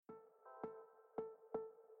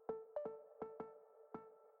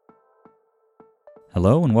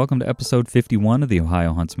Hello and welcome to episode 51 of the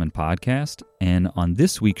Ohio Huntsman Podcast. And on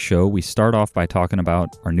this week's show, we start off by talking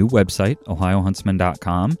about our new website,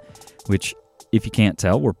 ohiohuntsman.com, which, if you can't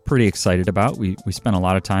tell, we're pretty excited about. We spent a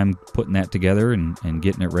lot of time putting that together and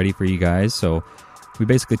getting it ready for you guys. So we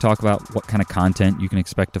basically talk about what kind of content you can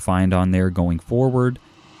expect to find on there going forward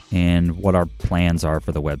and what our plans are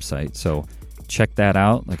for the website. So check that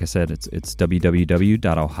out. Like I said, it's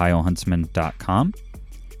www.ohiohuntsman.com.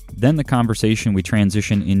 Then the conversation, we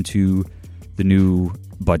transition into the new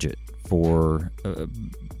budget for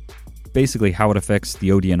basically how it affects the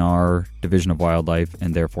ODNR, Division of Wildlife,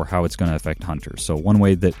 and therefore how it's going to affect hunters. So one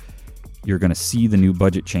way that you're going to see the new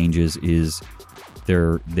budget changes is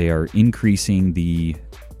they are increasing the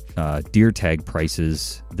deer tag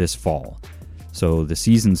prices this fall. So the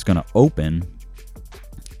season's going to open.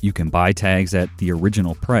 You can buy tags at the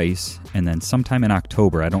original price, and then sometime in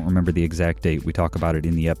October, I don't remember the exact date, we talk about it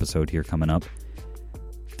in the episode here coming up,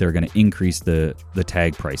 they're going to increase the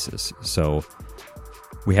tag prices. So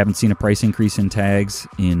we haven't seen a price increase in tags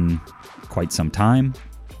in quite some time,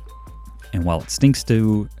 and while it stinks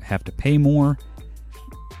to have to pay more,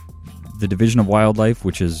 the Division of Wildlife,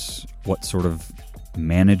 which is what sort of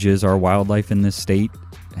manages our wildlife in this state,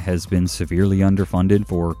 has been severely underfunded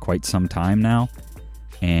for quite some time now.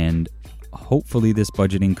 And hopefully this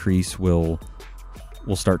budget increase we'll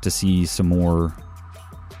start to see some more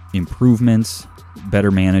improvements,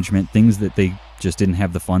 better management, things that they just didn't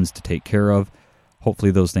have the funds to take care of.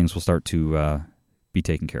 Hopefully those things will start to be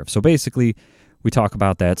taken care of. So basically, we talk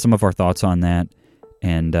about that, some of our thoughts on that,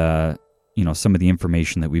 and some of the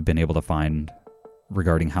information that we've been able to find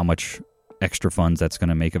regarding how much extra funds that's going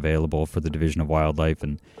to make available for the Division of Wildlife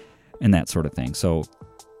and that sort of thing. So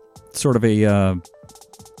sort of a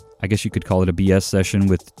I guess you could call it a BS session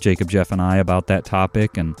with Jacob, Jeff, and I about that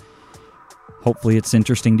topic, and hopefully it's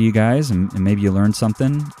interesting to you guys, and maybe you learned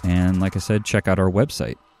something, and like I said, check out our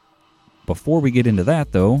website. Before we get into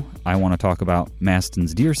that, though, I want to talk about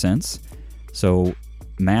Mastin's Deer Sense. So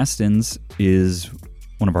Mastin's is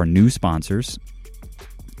one of our new sponsors,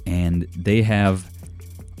 and they have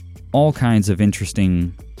all kinds of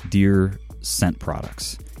interesting deer scent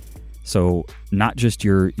products. So not just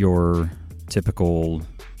your typical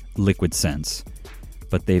liquid scents,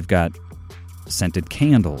 but they've got scented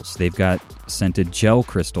candles, they've got scented gel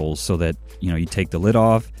crystals, so that you take the lid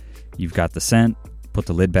off, you've got the scent, put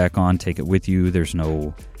the lid back on, take it with you, there's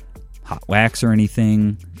no hot wax or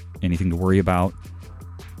anything to worry about.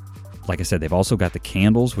 Like I said, they've also got the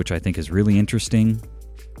candles, which I think is really interesting,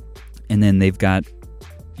 and then they've got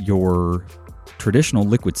your traditional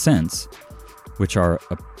liquid scents, which are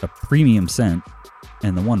a premium scent.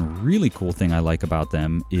 And the one really cool thing I like about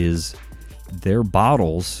them is their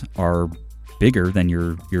bottles are bigger than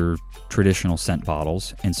your traditional scent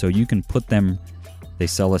bottles. And so you can put them, they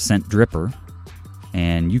sell a scent dripper,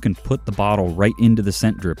 and you can put the bottle right into the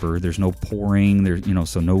scent dripper. There's no pouring,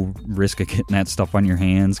 so no risk of getting that stuff on your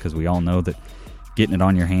hands, because we all know that getting it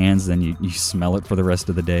on your hands, then you smell it for the rest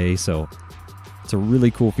of the day. So it's a really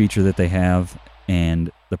cool feature that they have, and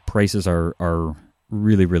the prices are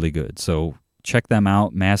really, really good. So check them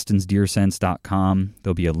out, mastinsdeerscents.com.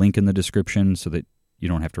 There'll be a link in the description so that you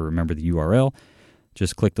don't have to remember the URL.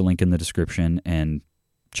 Just click the link in the description and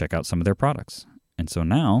check out some of their products. And so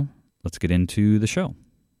now, let's get into the show.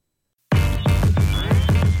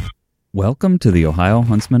 Welcome to the Ohio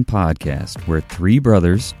Huntsman Podcast, where three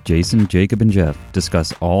brothers, Jason, Jacob, and Jeff,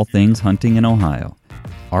 discuss all things hunting in Ohio.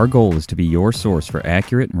 Our goal is to be your source for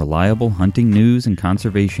accurate and reliable hunting news and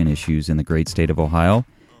conservation issues in the great state of Ohio,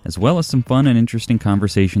 as well as some fun and interesting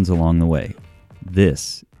conversations along the way.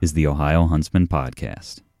 This is the Ohio Huntsman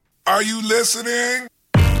Podcast. Are you listening?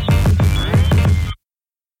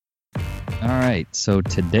 All right, so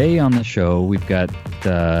today on the show, we've got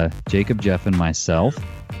Jacob, Jeff, and myself,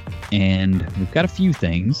 and we've got a few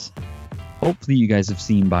things. Hopefully you guys have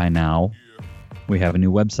seen by now, we have a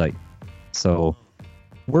new website. So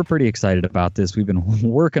we're pretty excited about this. We've been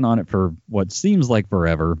working on it for what seems like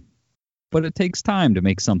forever, but it takes time to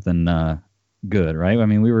make something good, right? I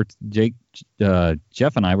mean,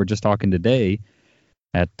 Jeff and I were just talking today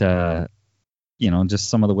at, just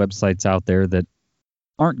some of the websites out there that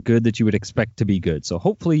aren't good that you would expect to be good. So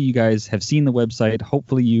hopefully you guys have seen the website.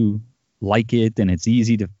 Hopefully you like it and it's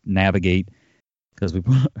easy to navigate, because we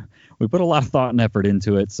put a lot of thought and effort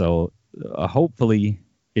into it. So hopefully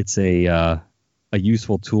it's a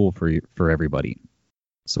useful tool for everybody.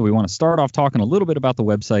 So we want to start off talking a little bit about the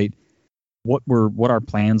website, what our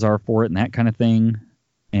plans are for it and that kind of thing.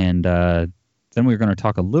 And then we're going to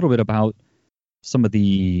talk a little bit about some of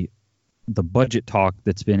the budget talk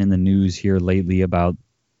that's been in the news here lately about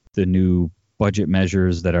the new budget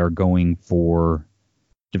measures that are going for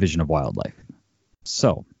Division of Wildlife.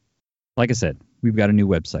 So, like I said, we've got a new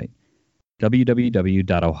website,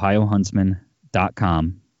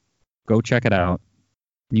 www.ohiohuntsman.com. Go check it out.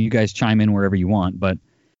 You guys chime in wherever you want, but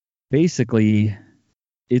basically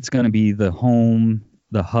it's going to be the home,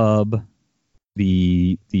 the hub,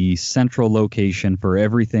 the central location for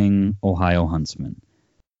everything Ohio Huntsman.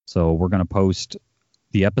 So we're going to post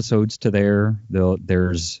the episodes to there.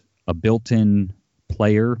 There's a built-in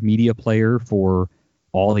media player for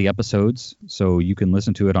all the episodes, so you can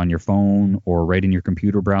listen to it on your phone or right in your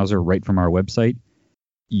computer browser right from our website.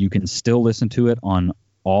 You can still listen to it on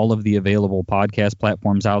all of the available podcast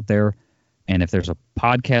platforms out there. And if there's a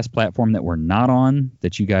podcast platform that we're not on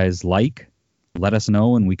that you guys like, let us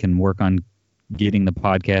know and we can work on getting the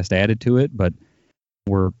podcast added to it. But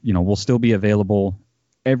we'll still be available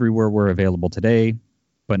everywhere we're available today.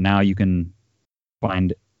 But now you can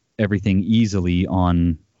find everything easily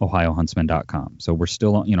on ohiohuntsman.com. So we're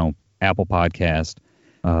still on, Apple Podcast,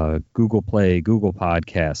 Google Play, Google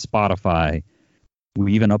Podcast, Spotify.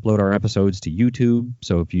 We even upload our episodes to YouTube.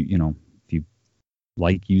 So if you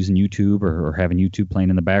like using YouTube or having YouTube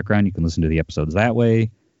playing in the background, you can listen to the episodes that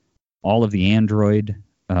way. All of the Android,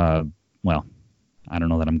 I don't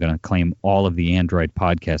know that I'm going to claim all of the Android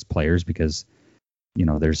podcast players because,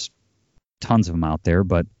 there's tons of them out there,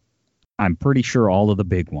 but I'm pretty sure all of the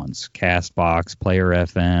big ones, CastBox, Player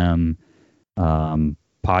FM,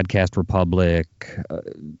 Podcast Republic,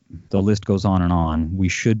 the list goes on and on. We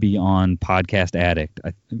should be on Podcast Addict.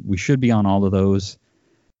 We should be on all of those.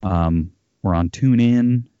 We're on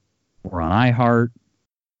TuneIn. We're on iHeart.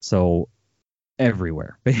 So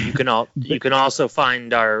everywhere. You can also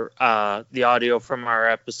find our the audio from our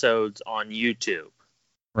episodes on YouTube.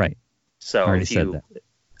 Right. So I already said that.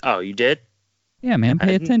 Oh, you did? Yeah, man.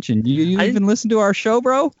 Pay attention. You even listen to our show,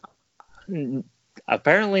 bro?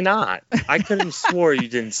 Apparently not. I could have swore you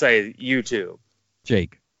didn't say YouTube.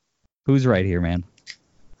 Jake, who's right here, man?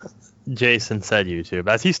 Jason said YouTube,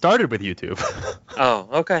 as he started with YouTube. Oh,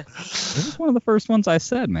 okay. This is one of the first ones I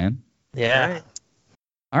said, man. Yeah.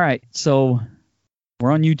 All right, so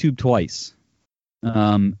we're on YouTube twice.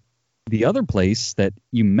 The other place that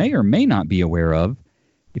you may or may not be aware of,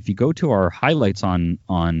 if you go to our highlights on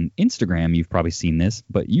Instagram, you've probably seen this,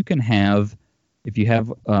 but you can have, if you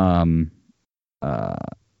have an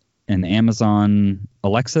Amazon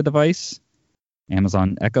Alexa device,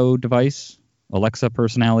 Amazon Echo device, Alexa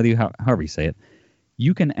personality, however you say it,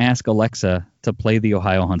 you can ask Alexa to play the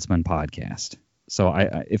Ohio Huntsman podcast. So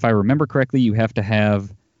if I remember correctly, you have to have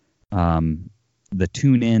the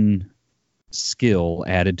TuneIn skill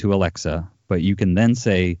added to Alexa, but you can then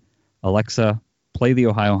say, Alexa, play the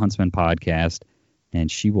Ohio Huntsman podcast,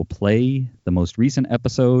 and she will play the most recent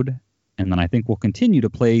episode, and then I think we'll continue to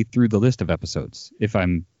play through the list of episodes.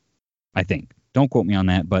 I think. Don't quote me on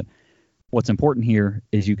that, but what's important here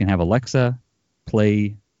is you can have Alexa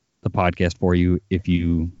play the podcast for you if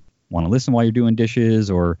you want to listen while you're doing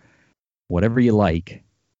dishes or whatever you like.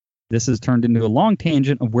 This has turned into a long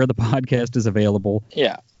tangent of where the podcast is available.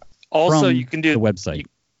 Yeah. Also, you can do the website.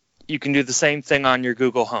 You can do the same thing on your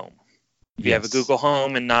Google Home. If you have a Google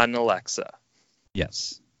Home and not an Alexa.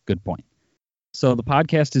 Yes. Good point. So the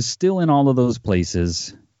podcast is still in all of those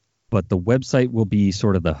places, but the website will be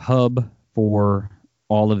sort of the hub for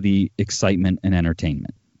all of the excitement and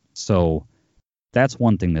entertainment. So that's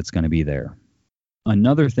one thing that's going to be there.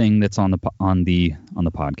 Another thing that's on the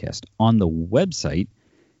podcast, on the website,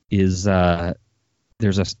 is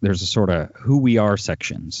there's a sort of who we are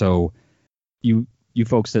section. So you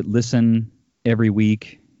folks that listen every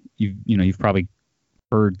week, you've probably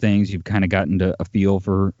heard things. You've kind of gotten to a feel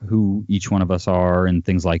for who each one of us are and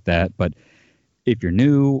things like that. But if you're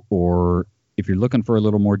new or if you're looking for a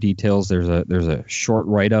little more details, there's a short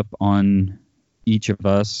write-up on each of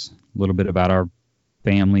us, a little bit about our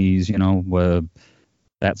families,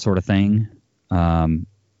 that sort of thing.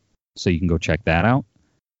 So you can go check that out.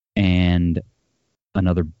 And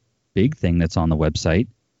another big thing that's on the website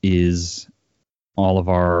is all of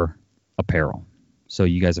our apparel. So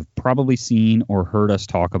you guys have probably seen or heard us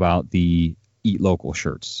talk about the Eat Local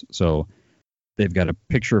shirts. So they've got a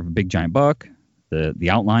picture of a big giant buck, the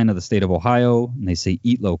outline of the state of Ohio, and they say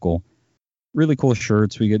Eat Local. Really cool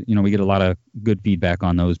shirts. We get a lot of good feedback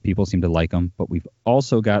on those. People seem to like them. But we've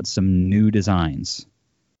also got some new designs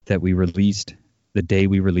that we released the day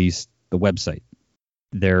we released the website.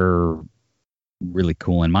 They're really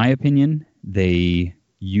cool, in my opinion. They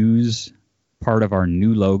use part of our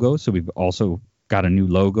new logo. So we've also got a new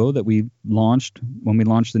logo that we launched when we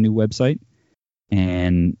launched the new website.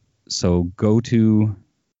 And so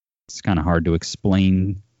it's kind of hard to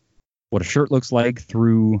explain what a shirt looks like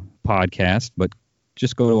through podcast, but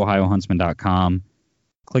just go to ohiohuntsman.com,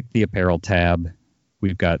 click the apparel tab.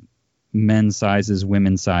 We've got men's sizes,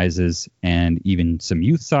 women's sizes, and even some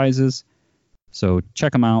youth sizes. So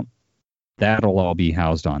check them out. That'll all be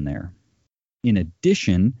housed on there. In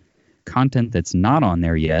addition, content that's not on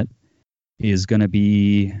there yet is going to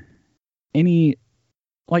be any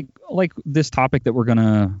like this topic that we're going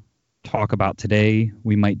to talk about today.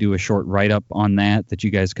 We might do a short write-up on that you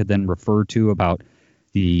guys could then refer to about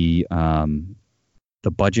the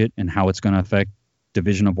budget and how it's going to affect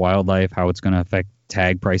Division of Wildlife, how it's going to affect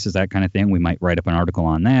tag prices, that kind of thing. We might write up an article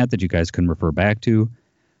on that you guys can refer back to.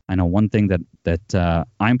 I know one thing that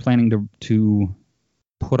I'm planning to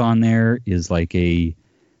put on there is like a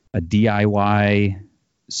DIY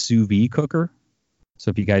sous vide cooker. So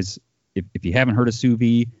if you guys, if you haven't heard of sous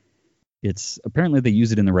vide, it's apparently they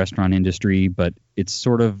use it in the restaurant industry, but it's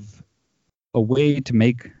sort of a way to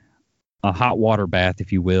make a hot water bath,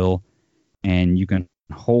 if you will, and you can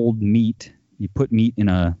hold meat. You put meat in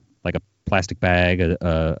a plastic bag,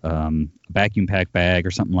 a vacuum pack bag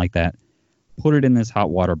or something like that. Put it in this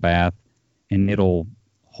hot water bath, and it'll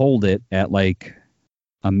hold it at like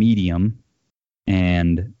a medium,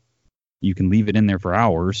 and you can leave it in there for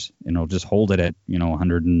hours, and it'll just hold it at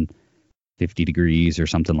 150 degrees or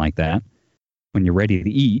something like that. When you're ready to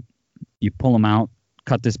eat, you pull them out,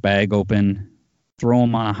 cut this bag open, throw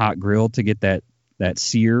them on a hot grill to get that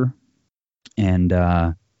sear, and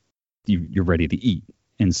you're ready to eat.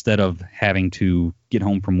 Instead of having to get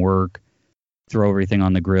home from work, throw everything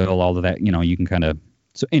on the grill, all of that, you can kind of.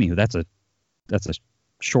 So anyway, that's a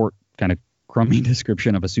short kind of crummy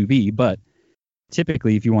description of a sous vide. But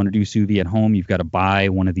typically, if you want to do sous vide at home, you've got to buy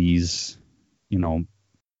one of these, $80,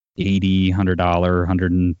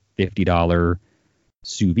 $100, $150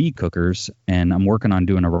 sous vide cookers. And I'm working on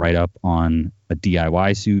doing a write-up on a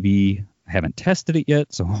DIY sous vide. I haven't tested it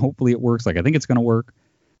yet, so hopefully it works like I think it's going to work.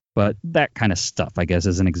 But that kind of stuff, I guess,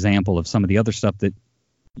 is an example of some of the other stuff that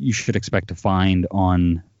you should expect to find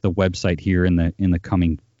on the website here in the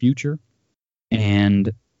coming future.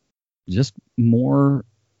 And just more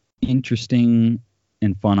interesting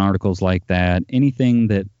and fun articles like that. Anything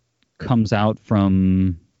that comes out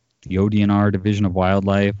from the ODNR Division of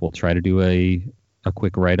Wildlife, we'll try to do a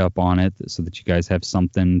quick write-up on it so that you guys have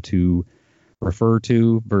something to refer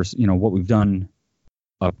to. Versus, what we've done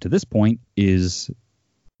up to this point is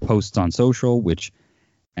posts on social, which,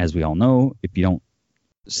 as we all know, if you don't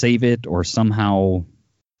save it or somehow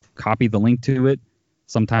copy the link to it,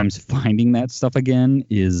 sometimes finding that stuff again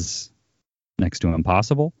is next to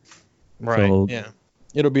impossible. Right. So yeah.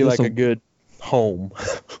 It'll be like a good home.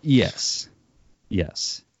 Yes.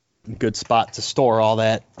 Good spot to store all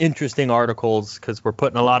that interesting articles, because we're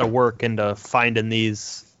putting a lot of work into finding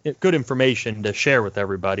these good information to share with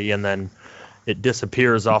everybody, and then it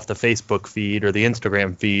disappears off the Facebook feed or the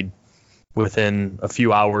Instagram feed within a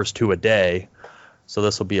few hours to a day. So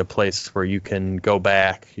this will be a place where you can go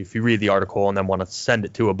back. If you read the article and then want to send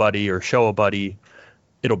it to a buddy or show a buddy,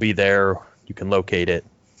 it'll be there. You can locate it.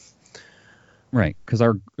 Right. Because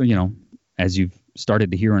as you've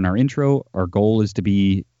started to hear in our intro, our goal is to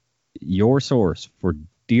be your source for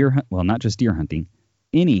not just deer hunting,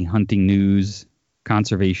 any hunting news,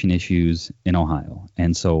 conservation issues in Ohio.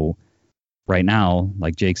 And so right now,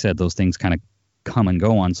 like Jake said, those things kind of come and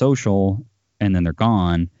go on social, and then they're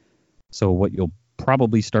gone. So what you'll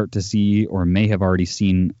probably start to see, or may have already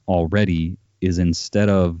seen already, is instead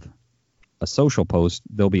of a social post,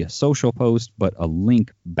 there'll be a social post, but a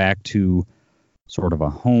link back to sort of a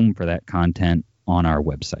home for that content on our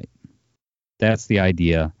website. That's the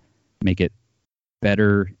idea. Make it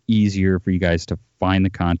better, easier for you guys to find the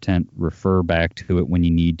content, refer back to it when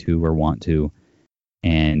you need to or want to,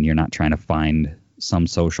 and you're not trying to find some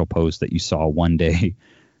social post that you saw one day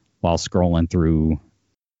while scrolling through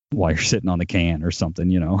while you're sitting on the can or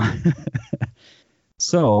something,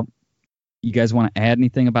 So, you guys want to add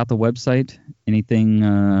anything about the website? Anything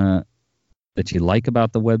that you like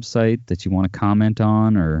about the website that you want to comment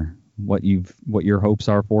on, or what your hopes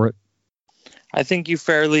are for it? I think you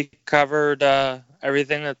fairly covered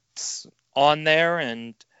everything that's on there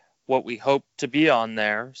and what we hope to be on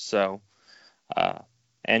there. So,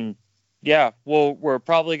 and yeah, we're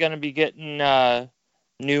probably going to be getting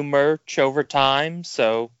new merch over time.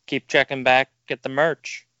 So keep checking back at the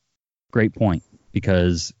merch. Great point,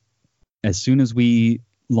 because as soon as we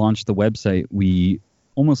launched the website, we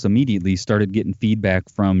almost immediately started getting feedback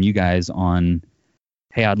from you guys on,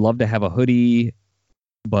 hey, I'd love to have a hoodie,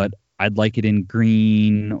 but I'd like it in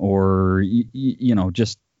green, or,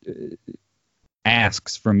 just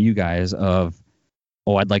asks from you guys of,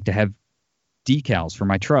 oh, I'd like to have decals for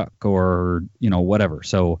my truck or, whatever.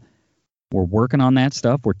 So we're working on that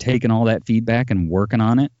stuff. We're taking all that feedback and working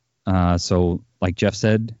on it. So like Jeff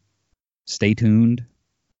said, stay tuned.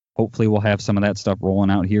 Hopefully we'll have some of that stuff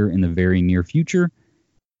rolling out here in the very near future.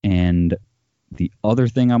 And the other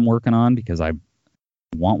thing I'm working on, because I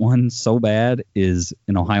want one so bad, is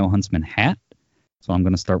an Ohio Huntsman hat. So I'm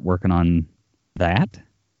going to start working on that,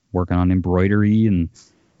 working on embroidery and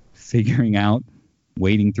figuring out,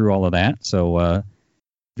 wading through all of that. So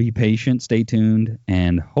be patient, stay tuned,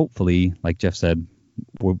 and hopefully, like Jeff said,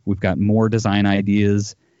 we've got more design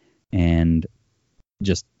ideas and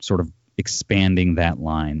just sort of expanding that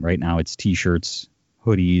line. Right now it's t-shirts,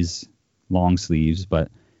 hoodies, long sleeves, but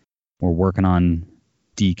we're working on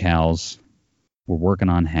decals, we're working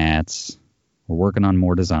on hats, we're working on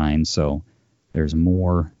more designs, so there's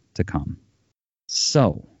more to come.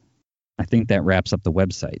 So I think that wraps up the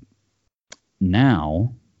website.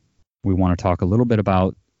 Now we want to talk a little bit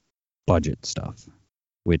about budget stuff,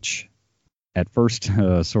 which at first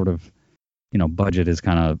sort of, budget is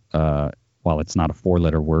kind of, while it's not a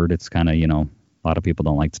 4-letter word, it's kind of, a lot of people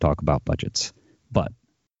don't like to talk about budgets, but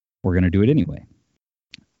we're going to do it anyway.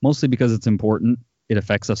 Mostly because it's important. It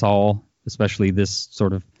affects us all, especially this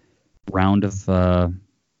sort of round of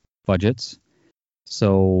budgets.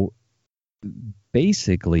 So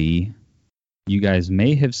basically, you guys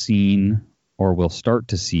may have seen or will start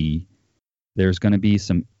to see there's going to be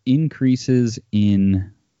some increases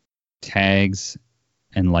in tags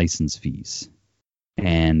and license fees.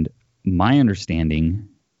 And my understanding,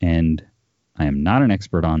 and I am not an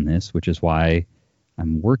expert on this, which is why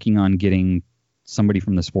I'm working on getting somebody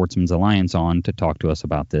from the Sportsman's Alliance on to talk to us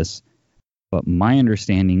about this. But my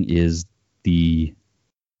understanding is the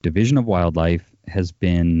Division of Wildlife has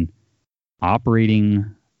been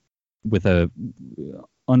operating with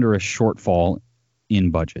under a shortfall in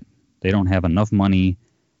budget. They don't have enough money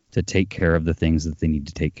to take care of the things that they need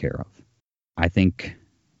to take care of. I think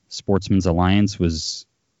Sportsman's Alliance was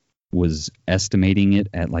estimating it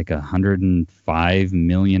at like $105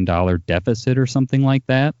 million deficit or something like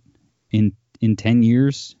that in 10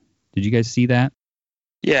 years. Did you guys see that?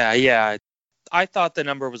 Yeah. I thought the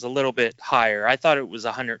number was a little bit higher. I thought it was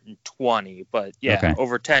 120, but yeah, okay.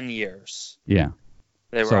 Over 10 years. Yeah.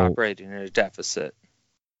 They were operating in a deficit.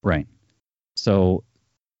 Right. So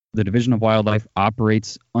the Division of Wildlife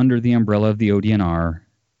operates under the umbrella of the ODNR,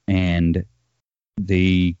 and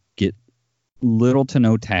they get little to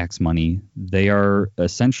no tax money. They are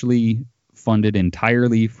essentially funded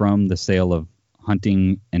entirely from the sale of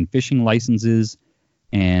hunting and fishing licenses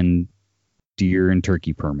and deer and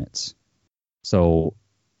turkey permits. So,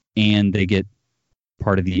 and they get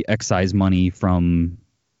part of the excise money from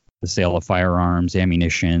the sale of firearms,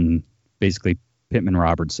 ammunition, basically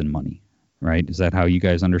Pittman-Robertson money, right? Is that how you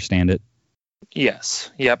guys understand it?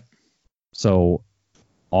 Yes. Yep. So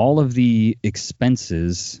all of the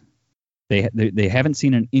expenses, they haven't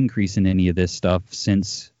seen an increase in any of this stuff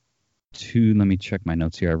since let me check my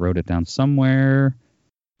notes here. I wrote it down somewhere.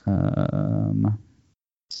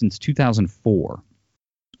 Since 2004.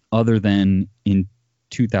 Other than in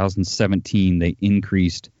 2017, they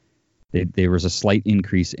increased. There was a slight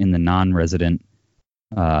increase in the non-resident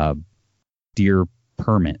deer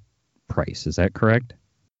permit price. Is that correct?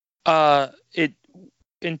 In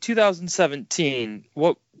 2017,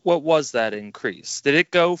 what was that increase? Did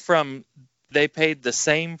it go from they paid the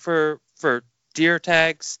same for deer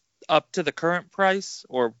tags up to the current price,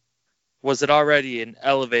 or was it already an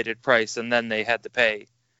elevated price and then they had to pay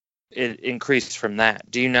it increased from that?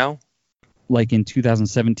 Do you know? Like in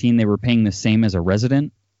 2017, they were paying the same as a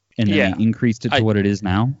resident, and then they increased it to what it is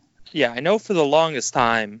now? Yeah, I know for the longest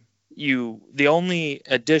time, the only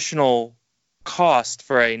additional cost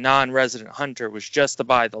for a non-resident hunter was just to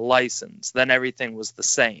buy the license. Then everything was the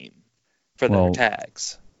same for their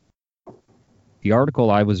tags. The article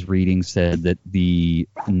I was reading said that the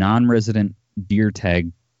non-resident deer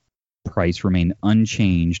tag price remained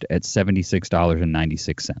unchanged at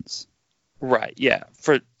 $76.96. Right, yeah.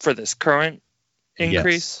 For this current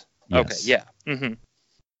increase? Yes. Okay, yeah. Mm-hmm.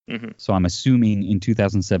 Mm-hmm. So I'm assuming in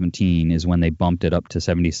 2017 is when they bumped it up to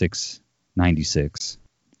 $76.96.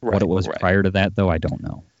 Right, what it was prior to that, though, I don't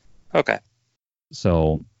know. Okay.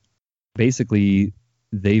 So basically,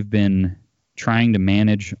 they've been trying to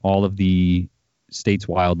manage all of the state's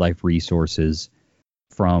wildlife resources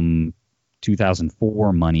from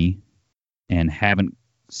 2004 money and haven't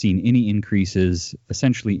seen any increases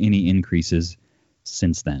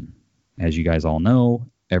since then. As you guys all know,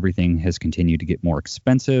 everything has continued to get more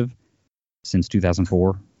expensive since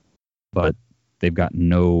 2004, but they've got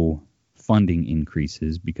no funding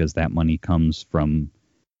increases because that money comes from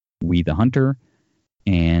We the Hunter,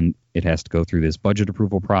 and it has to go through this budget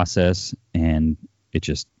approval process, and it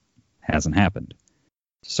just hasn't happened.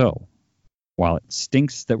 So while it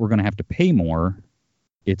stinks that we're going to have to pay more,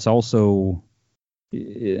 it's also,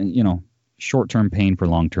 short-term pain for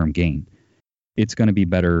long-term gain. It's going to be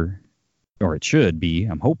better, or it should be.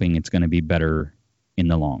 I'm hoping it's going to be better in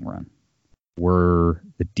the long run. Where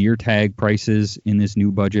the deer tag prices in this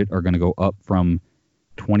new budget are going to go up from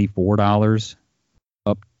 $24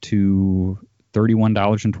 up to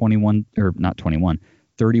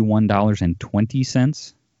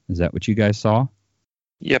 $31.20. Is that what you guys saw?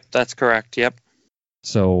 Yep, that's correct. Yep.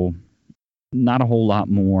 So not a whole lot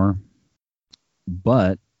more,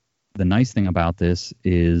 but the nice thing about this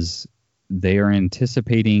is they are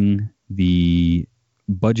anticipating the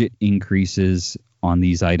budget increases on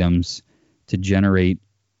these items to generate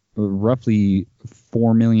roughly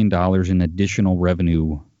 $4 million in additional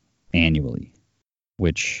revenue annually,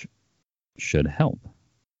 which should help.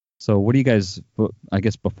 So what do you guys, I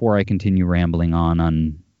guess before I continue rambling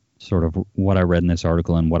on sort of what I read in this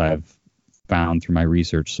article and what I've found through my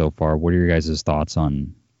research so far, what are your guys' thoughts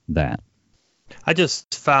on that? I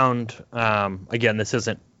just found, again, this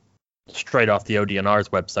isn't straight off the ODNR's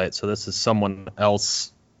website, so this is someone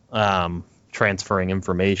else transferring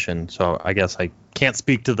information. So I guess I can't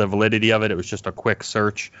speak to the validity of it. It was just a quick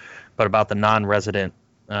search, but about the non-resident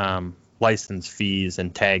license fees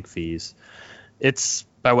and tag fees. It's,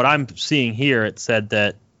 by what I'm seeing here, it said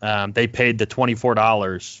that they paid the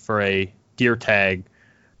 $24 for a deer tag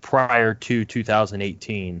prior to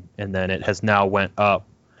 2018, and then it has now went up.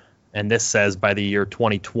 And this says by the year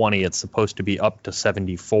 2020, it's supposed to be up to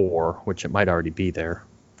 $74, which it might already be there.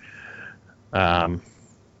 And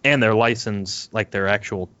their license, like their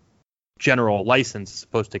actual general license, is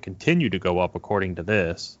supposed to continue to go up according to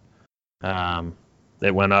this. It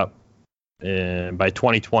went up. By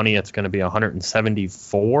 2020, it's going to be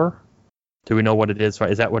 $174. Do we know what it is?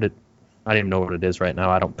 Is that what it? I don't even know what it is right now.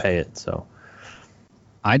 I don't pay it, so.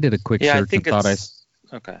 I did a quick search. I think it's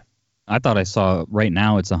okay. I thought I saw right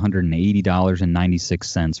now it's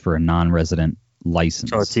 $180.96 for a non-resident license.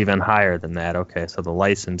 So it's even higher than that. Okay, so the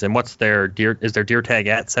license, and what's their deer? Is their deer tag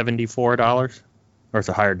at $74, or is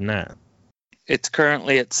it higher than that? It's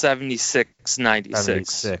currently at $76.96.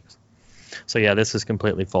 76. So yeah, this is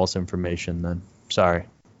completely false information. Then sorry,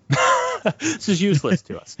 this is useless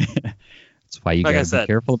to us. That's why you gotta be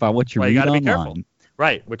careful about what you read online.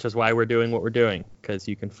 Right, which is why we're doing what we're doing, because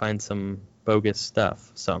you can find some bogus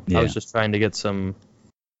stuff. So yeah. I was just trying to get some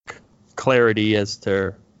clarity as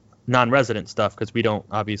to non-resident stuff, because we don't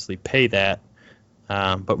obviously pay that,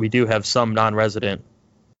 but we do have some non-resident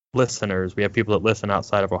listeners. We have people that listen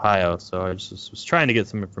outside of Ohio, so I just was trying to get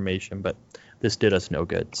some information, but this did us no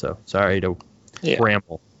good. So sorry to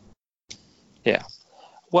ramble. Yeah.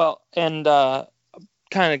 Well, and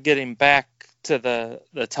kind of getting back to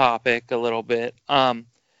the topic a little bit. So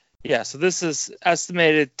this is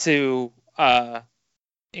estimated to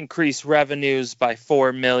increase revenues by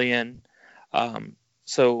 $4 million.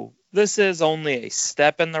 So this is only a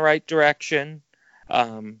step in the right direction,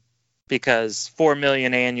 because $4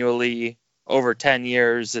 million annually over 10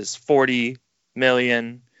 years is $40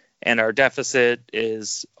 million, and our deficit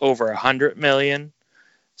is over $100 million.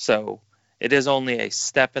 So it is only a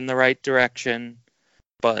step in the right direction,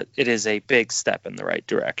 but it is a big step in the right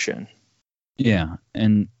direction. Yeah,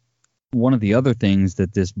 and one of the other things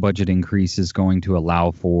that this budget increase is going to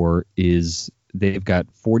allow for is they've got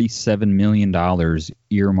 $47 million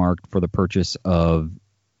earmarked for the purchase of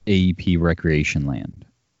AEP recreation land.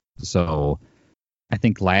 So I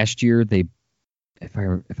think last year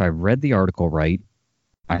if I read the article right,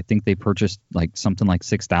 I think they purchased something like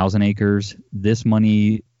 6,000 acres. This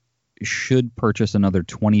money should purchase another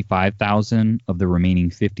 25,000 of the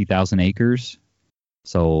remaining 50,000 acres.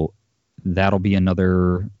 So that'll be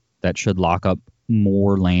that should lock up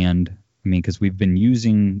more land. I mean, because we've been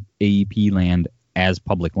using AEP land as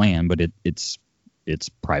public land, but it's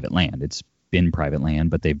private land. It's been private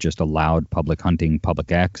land, but they've just allowed public hunting,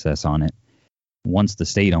 public access on it. Once the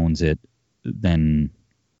state owns it, then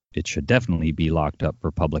it should definitely be locked up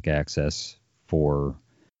for public access for,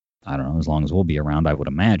 I don't know, as long as we'll be around, I would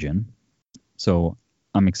imagine. So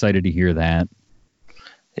I'm excited to hear that.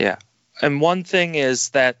 Yeah. And one thing is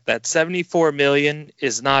that $74 million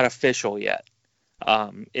is not official yet.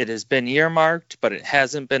 It has been earmarked, but it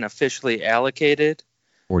hasn't been officially allocated.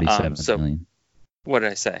 47 million. What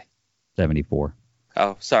did I say? 74.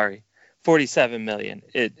 Oh, sorry. 47 million.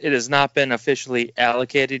 It has not been officially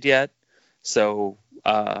allocated yet. So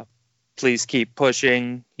please keep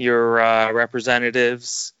pushing your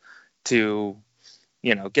representatives to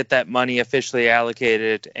get that money officially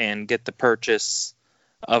allocated and get the purchase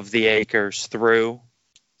of the acres through.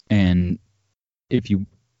 And if you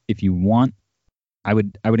want, I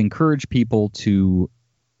would encourage people to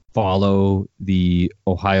follow the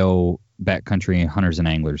Ohio Backcountry Hunters and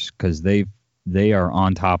Anglers, because they are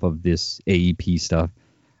on top of this AEP stuff,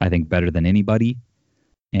 I think, better than anybody.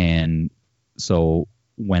 And so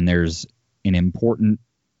when there's an important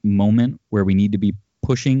moment where we need to be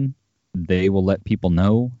pushing, they will let people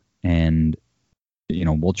know, and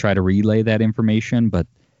we'll try to relay that information, but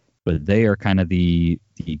they are kind of the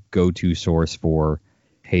go-to source for,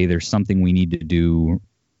 hey, there's something we need to do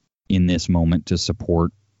in this moment to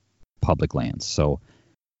support public lands. So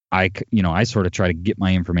I sort of try to get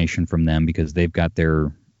my information from them, because they've got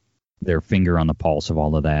their finger on the pulse of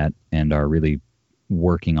all of that and are really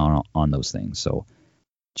working on those things. So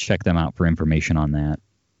check them out for information on that.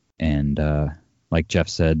 And like Jeff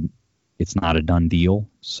said, it's not a done deal.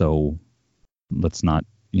 So let's not,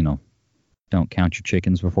 don't count your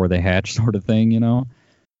chickens before they hatch, sort of thing,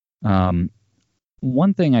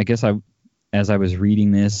 One thing, I guess, as I was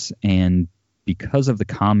reading this, and because of the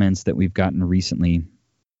comments that we've gotten recently,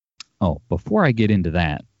 before I get into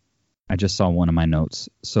that, I just saw one of my notes.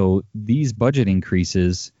 So these budget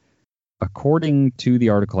increases, according to the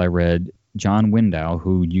article I read, John Window,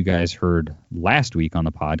 who you guys heard last week on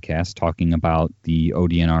the podcast talking about the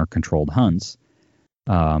ODNR controlled hunts,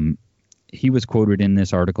 he was quoted in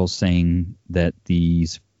this article saying that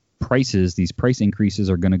these price increases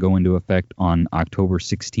are going to go into effect on October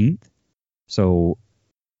 16th. So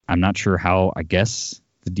I'm not sure how, I guess,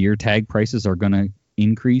 the deer tag prices are going to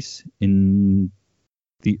increase in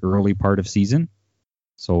the early part of season.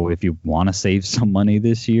 So if you want to save some money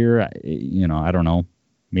this year, I don't know,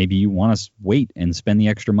 maybe you want to wait and spend the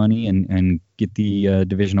extra money and get the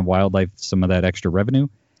Division of Wildlife some of that extra revenue.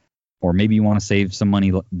 Or maybe you want to save some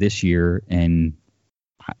money this year, and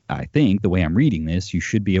I think the way I'm reading this, you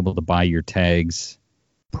should be able to buy your tags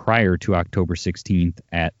prior to October 16th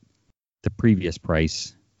at the previous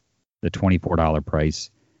price, the $24 price,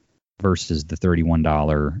 versus the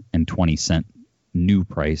 $31.20 new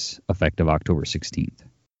price effective October 16th.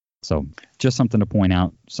 So just something to point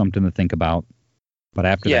out, something to think about. But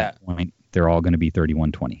after that point, they're all going to be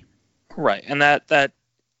 $31.20. Right, and that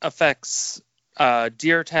affects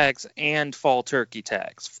deer tags and fall turkey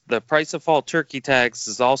tags. The price of fall turkey tags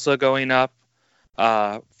is also going up.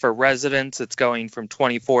 For residents, it's going from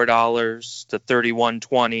 $24 to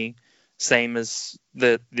 $31.20, same as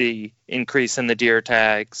the increase in the deer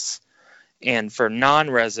tags. And for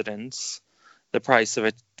non-residents, the price of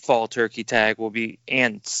a fall turkey tag will be,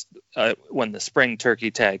 and when the spring turkey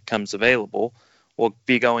tag comes available, will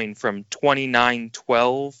be going from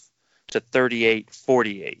 $29.12 to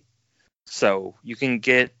 $38.48. So you can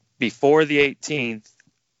get before the 16th,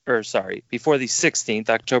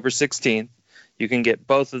 October 16th, you can get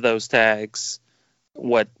both of those tags,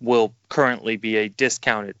 what will currently be a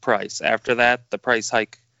discounted price. After that, the price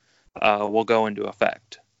hike will go into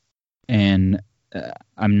effect. And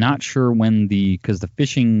I'm not sure when because the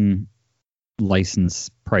fishing license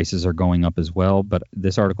prices are going up as well, but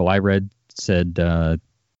this article I read said they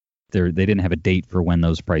didn't have a date for when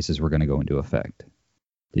those prices were going to go into effect.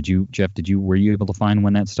 Did you, Jeff, were you able to find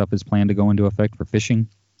when that stuff is planned to go into effect for fishing?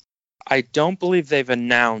 I don't believe they've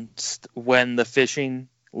announced when the fishing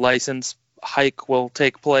license hike will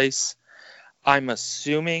take place. I'm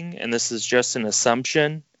assuming, and this is just an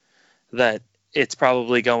assumption, that it's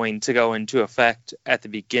probably going to go into effect at the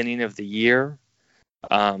beginning of the year,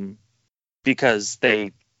 because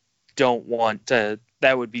they don't want to.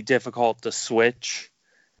 That would be difficult to switch,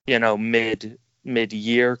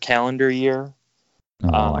 mid-year, calendar year.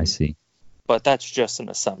 Oh, I see. But that's just an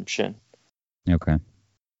assumption. Okay.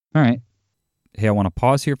 All right. Hey, I want to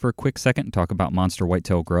pause here for a quick second and talk about Monster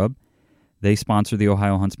Whitetail Grub. They sponsor the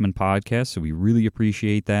Ohio Huntsman podcast, so we really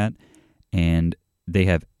appreciate that. And they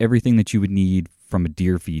have everything that you would need from a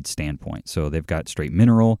deer feed standpoint. So they've got straight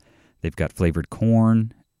mineral, they've got flavored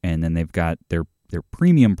corn, and then they've got their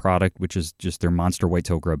premium product, which is just their Monster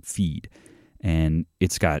Whitetail Grub feed. And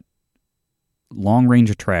it's got long range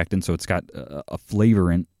attractant, so it's got a flavor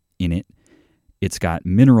in it. It's got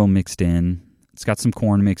mineral mixed in. It's got some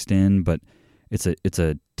corn mixed in, but it's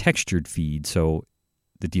a textured feed, so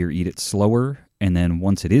the deer eat it slower. And then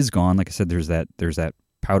once it is gone, like I said, there's that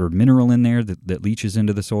powdered mineral in there that leaches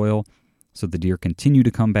into the soil, so the deer continue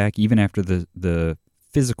to come back even after the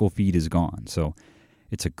physical feed is gone. So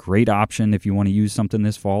it's a great option if you want to use something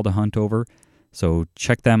this fall to hunt over. So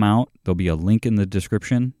check them out. There'll be a link in the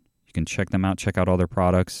description. You can check them out, check out all their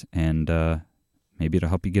products, and maybe it'll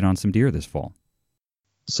help you get on some deer this fall.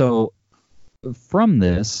 So from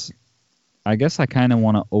this, I guess I kind of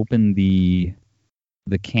want to open the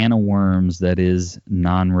can of worms that is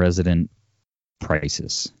non-resident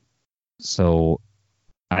prices. So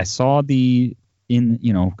I saw because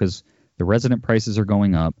the resident prices are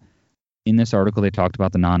going up. In this article, they talked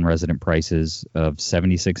about the non-resident prices of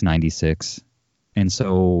 $76.96. And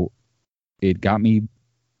so it got me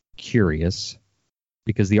curious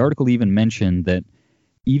because the article even mentioned that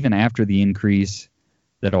even after the increase,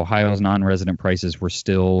 that Ohio's non-resident prices were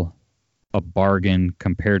still a bargain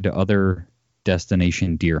compared to other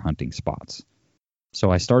destination deer hunting spots.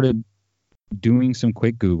 So I started doing some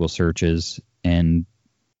quick Google searches, and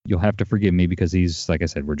you'll have to forgive me because these, like I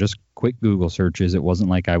said, were just quick Google searches. It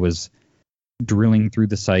wasn't like I was drilling through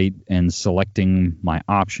the site and selecting my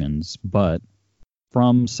options, but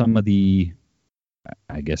from some of the,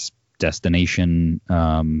 I guess, destination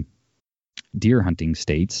deer hunting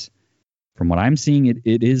states, from what I'm seeing,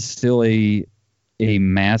 it is still a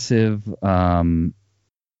massive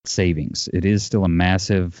savings. It is still a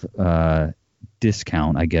massive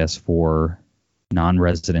discount, I guess, for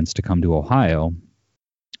non-residents to come to Ohio,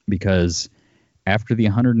 because after the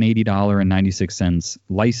 $180.96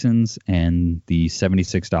 license and the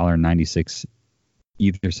 $76.96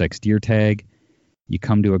 either sex deer tag, you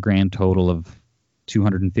come to a grand total of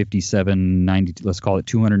 $257.90. Let's call it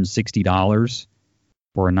 $260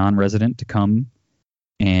 for a non-resident to come.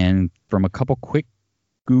 And from a couple quick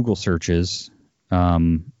Google searches,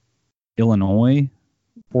 Illinois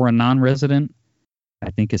for a non-resident, I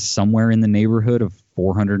think, is somewhere in the neighborhood of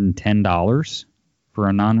 $410 for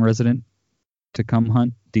a non-resident to come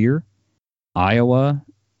hunt deer. Iowa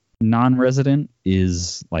non-resident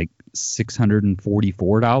is like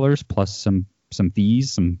 $644 plus some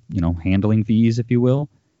fees, some handling fees, if you will.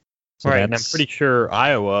 So right, and I'm pretty sure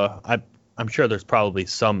Iowa, I'm sure there's probably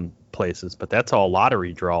some places, but that's all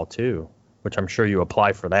lottery draw too, which I'm sure you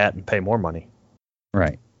apply for that and pay more money.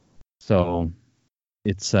 Right. So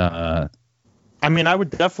it's I mean, I would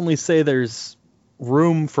definitely say there's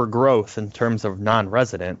room for growth in terms of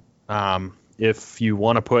non-resident. If you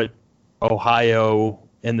want to put Ohio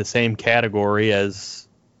in the same category as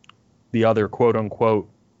the other quote-unquote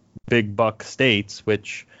big buck states,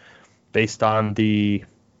 which based on the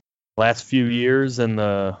last few years and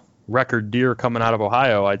the record deer coming out of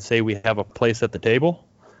Ohio, I'd say we have a place at the table.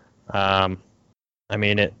 I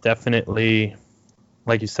mean, it definitely,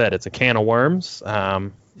 like you said, it's a can of worms.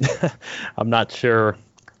 I'm not sure,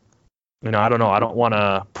 I don't know. I don't want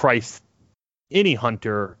to price any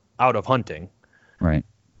hunter out of hunting. Right.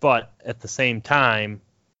 But at the same time,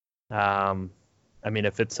 I mean,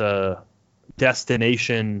 if it's a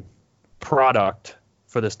destination product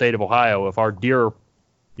for the state of Ohio, if our deer,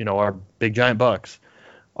 our big giant bucks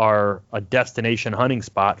are a destination hunting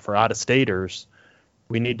spot for out-of-staters,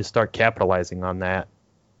 we need to start capitalizing on that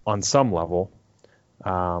on some level.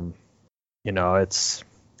 I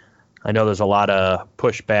know there's a lot of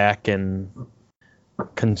pushback and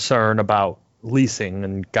concern about leasing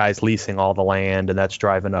and guys leasing all the land, and that's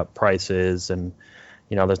driving up prices. And,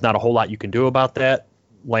 there's not a whole lot you can do about that.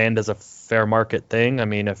 Land is a fair market thing. I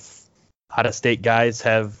mean, if out-of-state guys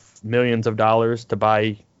have millions of dollars to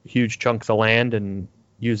buy huge chunks of land and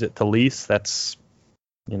use it to lease, that's,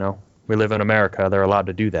 we live in America. They're allowed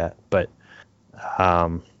to do that. But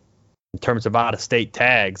in terms of out-of-state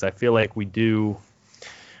tags, I feel like we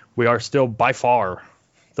are still by far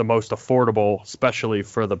the most affordable, especially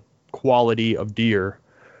for the quality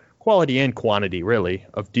and quantity, really,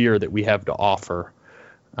 of deer that we have to offer.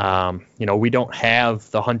 We don't have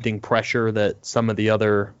the hunting pressure that some of the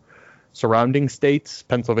other surrounding states,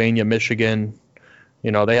 Pennsylvania, Michigan,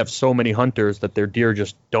 they have so many hunters that their deer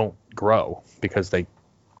just don't grow because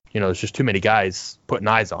there's just too many guys putting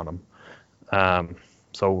eyes on them.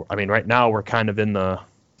 So, I mean, right now we're kind of in the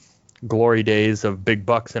glory days of big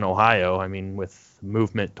bucks in Ohio. I mean, with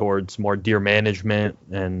movement towards more deer management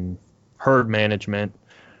and herd management,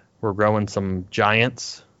 we're growing some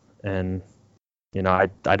giants, and I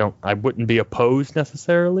wouldn't be opposed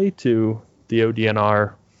necessarily to the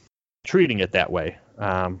ODNR treating it that way.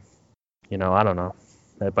 I don't know,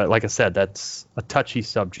 but like I said, that's a touchy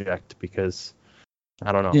subject because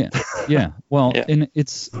I don't know. Yeah. Well, yeah. And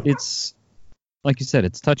it's like you said,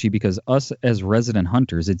 it's touchy because us as resident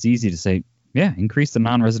hunters, it's easy to say, yeah, increase the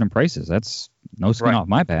non-resident prices. That's no skin off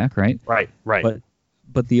my back, right? Right.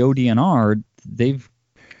 But the ODNR, they've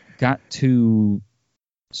got to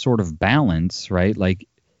sort of balance, right? Like,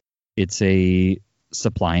 it's a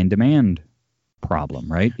supply and demand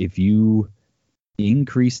problem, right? If you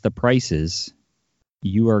increase the prices,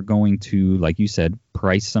 you are going to, like you said,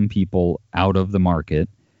 price some people out of the market.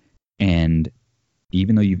 And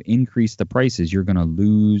even though you've increased the prices, you're going to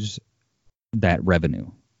lose that revenue.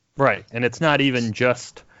 Right. And it's not even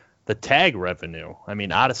just the tag revenue. I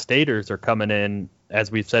mean, out-of-staters are coming in,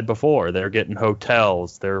 as we've said before. They're getting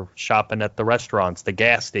hotels. They're shopping at the restaurants, the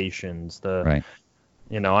gas stations. Right.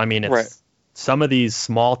 I mean, it's some of these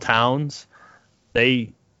small towns,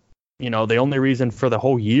 the only reason for the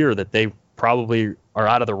whole year that they probably are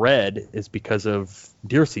out of the red is because of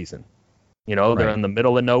deer season. They're in the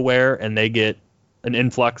middle of nowhere, and they get an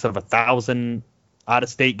influx of 1,000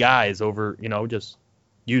 out-of-state guys over, just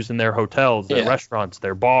using their hotels, their restaurants,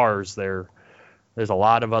 their bars. There's a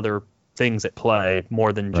lot of other things at play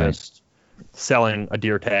more than just selling a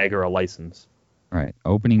deer tag or a license. Right.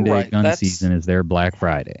 Opening day gun season is their Black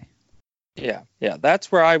Friday. Yeah.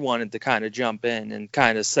 That's where I wanted to kind of jump in and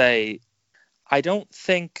kind of say, I don't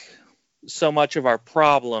think so much of our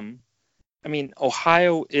problem. I mean,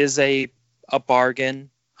 Ohio is a bargain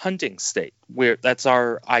hunting state. That's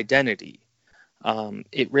our identity.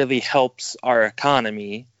 It really helps our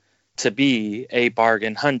economy to be a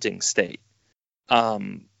bargain hunting state.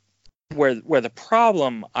 Where the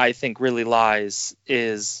problem, I think, really lies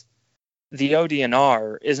is the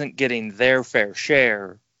ODNR isn't getting their fair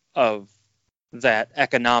share of that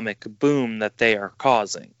economic boom that they are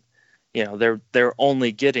causing. They're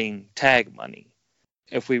only getting tag money.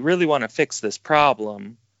 If we really want to fix this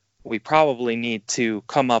problem, we probably need to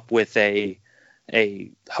come up with a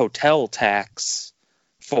hotel tax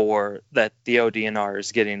for that the ODNR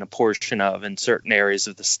is getting a portion of in certain areas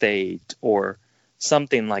of the state, or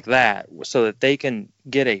something like that, so that they can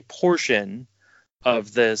get a portion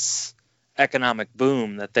of this economic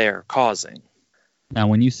boom that they are causing. Now,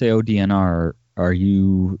 when you say ODNR, are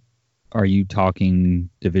you talking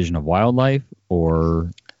Division of Wildlife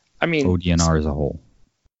or ODNR as a whole?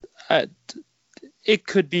 It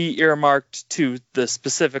could be earmarked to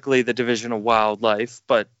specifically the Division of Wildlife,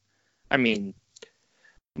 but I mean,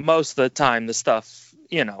 most of the time the stuff,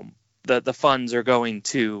 the funds are going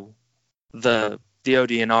to the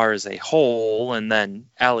ODNR as a whole and then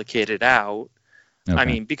allocated out. Okay. I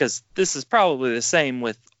mean, because this is probably the same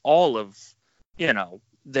with all of,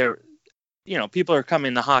 people are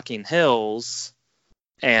coming to Hocking Hills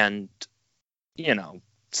and,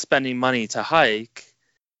 spending money to hike,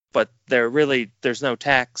 but there's no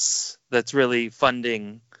tax that's really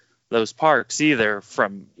funding those parks either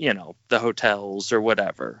from, the hotels or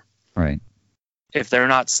whatever. Right. If they're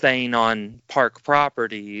not staying on park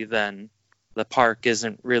property, then the park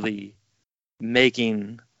isn't really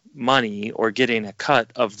making money or getting a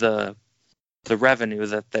cut of the revenue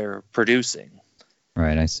that they're producing.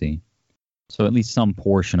 Right, I see. So at least some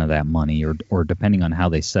portion of that money, or depending on how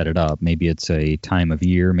they set it up, maybe it's a time of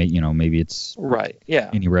year, maybe it's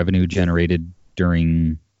any revenue generated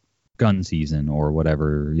during gun season or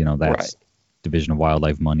whatever, that's Division of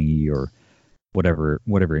Wildlife money or whatever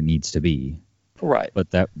it needs to be. Right.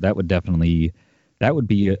 But that would definitely, that would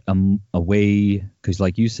be a way, because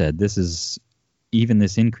like you said, this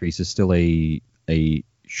increase is still a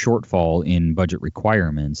shortfall in budget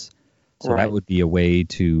requirements. So that would be a way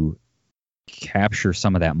to capture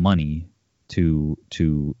some of that money to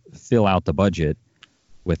fill out the budget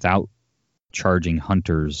without charging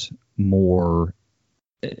hunters more.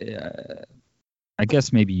 I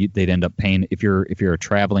guess maybe they'd end up paying if you're a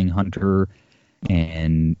traveling hunter,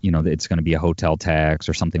 and it's going to be a hotel tax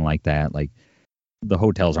or something like that. Like, the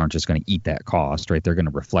hotels aren't just going to eat that cost, right? They're going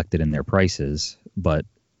to reflect it in their prices, but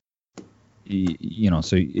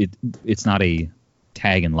so it's not a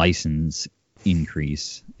tag and license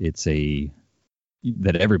increase. It's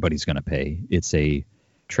that everybody's going to pay. It's a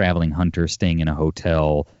traveling hunter staying in a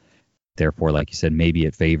hotel. Therefore, like you said, maybe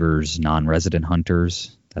it favors non-resident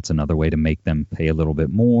hunters. That's another way to make them pay a little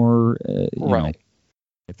bit more.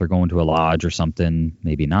 If they're going to a lodge or something,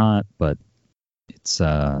 maybe not. But it's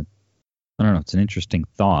I don't know. It's an interesting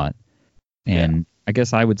thought. And I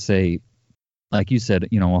guess I would say, like you said,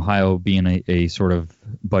 Ohio being a sort of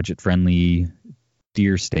budget-friendly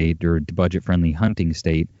deer state or budget-friendly hunting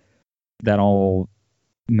state, that all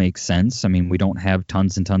makes sense. I mean, we don't have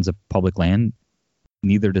tons and tons of public land.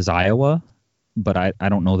 Neither does Iowa, but I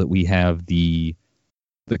don't know that we have the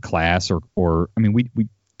class or I mean, we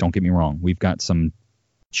don't get me wrong. We've got some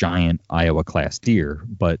giant Iowa class deer,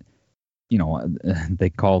 but they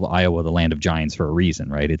call Iowa the land of giants for a reason,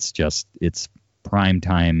 right? It's prime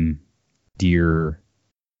time deer.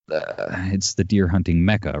 It's the deer hunting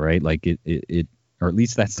mecca, right? Like it, or at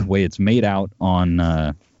least that's the way it's made out on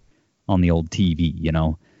the old TV,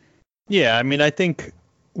 Yeah, I mean, I think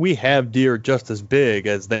we have deer just as big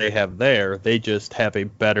as they have there. They just have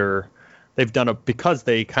they've done because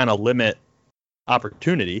they kind of limit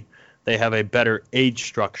opportunity. they have a better age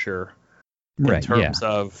structure in Right, terms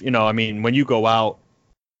of, I mean, when you go out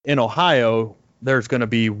in Ohio, there's going to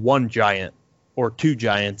be one giant or two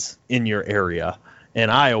giants in your area. In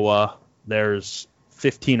Iowa, there's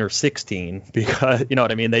 15 or 16 because, you know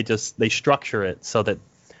what I mean? They structure it so that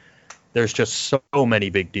there's just so many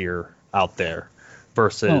big deer out there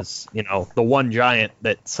versus, the one giant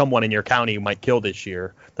that someone in your county might kill this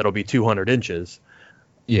year that'll be 200 inches.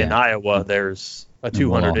 Yeah. In Iowa, there's a And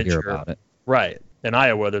we'll all 200 hear incher. about it. Right. In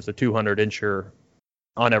Iowa, there's a 200 incher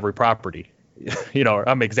on every property.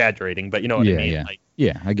 I'm exaggerating, but you know what I mean? Yeah.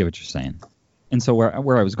 Yeah, I get what you're saying. And so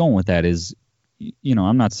where I was going with that is,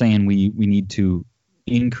 I'm not saying we need to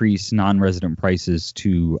increase non-resident prices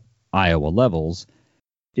to Iowa levels.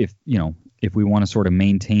 If we want to sort of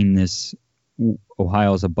maintain this,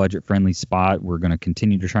 Ohio is a budget-friendly spot. We're going to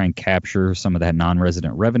continue to try and capture some of that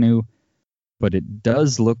non-resident revenue. But it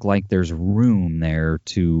does look like there's room there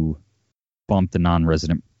to bump the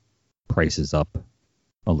non-resident prices up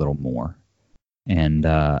a little more. And,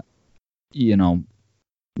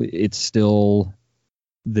 it's still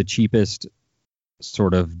the cheapest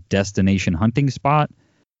sort of destination hunting spot,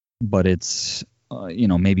 but it's,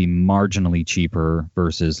 maybe marginally cheaper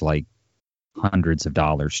versus like hundreds of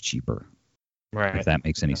dollars cheaper. Right. If that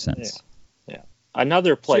makes any sense. Yeah.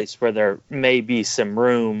 Another place where there may be some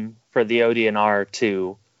room for the ODNR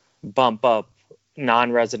to bump up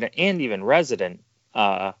non-resident and even resident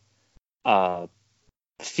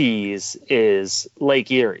fees is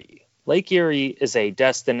Lake Erie. Lake Erie is a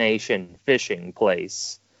destination fishing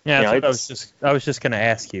place. Yeah, that's what I was just going to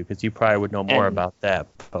ask you because you probably would know more about that.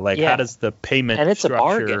 But how does the payment and it's structure, a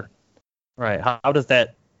bargain. Right? How does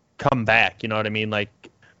that come back? You know what I mean? Like,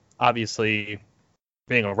 obviously,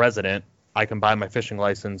 being a resident, I can buy my fishing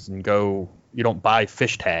license and go. You don't buy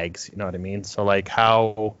fish tags. You know what I mean? So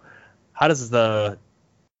how does the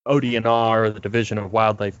ODNR or the Division of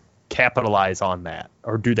Wildlife capitalize on that,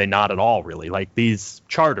 or do they not at all? Really, like these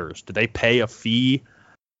charters, do they pay a fee?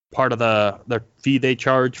 Part of the fee they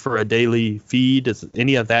charge for a daily feed, does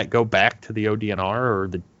any of that go back to the ODNR or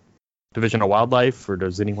the Division of Wildlife, or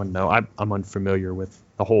does anyone know? I'm unfamiliar with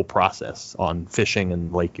the whole process on fishing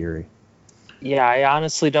in Lake Erie. Yeah, I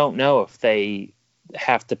honestly don't know if they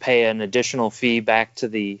have to pay an additional fee back to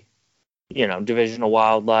the, Division of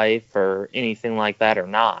Wildlife or anything like that or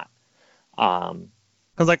not.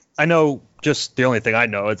 Because I know, just the only thing I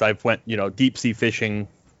know is I've went deep sea fishing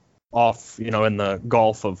off in the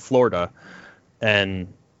Gulf of Florida,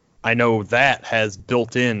 and I know that has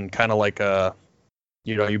built in kind of like a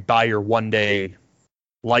you buy your 1-day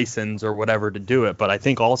license or whatever to do it, but I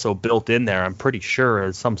think also built in there, I'm pretty sure,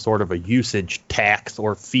 is some sort of a usage tax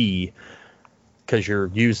or fee because you're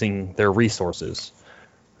using their resources.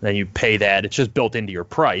 Then you pay that. It's just built into your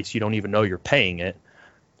price. You don't even know you're paying it,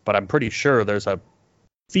 but I'm pretty sure there's a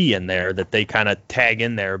fee in there that they kind of tag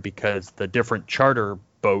in there because the different charter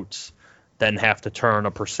boats then have to turn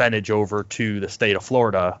a percentage over to the state of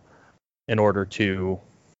Florida in order to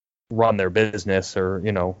run their business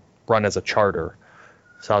or, run as a charter.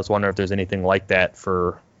 So I was wondering if there's anything like that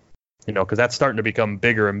for, because that's starting to become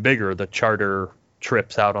bigger and bigger, the charter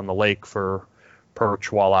trips out on the lake for perch,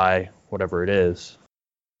 walleye, whatever it is.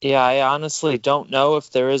 Yeah, I honestly don't know if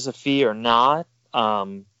there is a fee or not.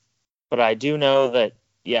 But I do know that,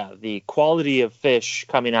 the quality of fish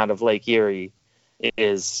coming out of Lake Erie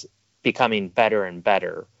is becoming better and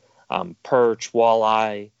better. Perch,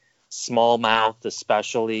 walleye, smallmouth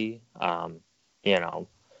especially.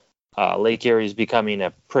 Lake Erie is becoming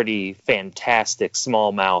a pretty fantastic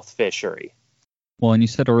smallmouth fishery. Well, and you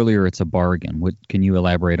said earlier it's a bargain. Can you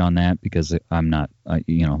elaborate on that? Because I'm not,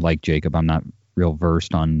 like Jacob, I'm not real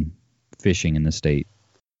versed on fishing in the state.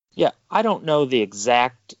 Yeah, I don't know the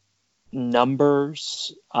exact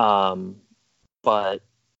numbers, but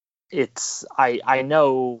I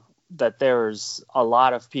know that there's a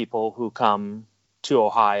lot of people who come to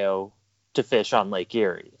Ohio to fish on Lake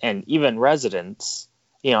Erie, and even residents.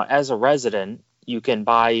 As a resident, you can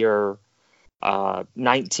buy your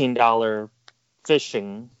 $19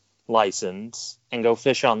 fishing license and go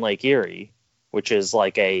fish on Lake Erie, which is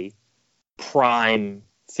like a prime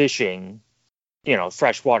fishing,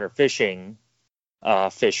 freshwater fishing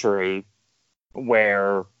fishery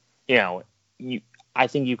where, I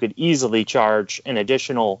think you could easily charge an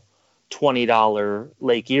additional $20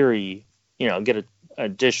 Lake Erie, get an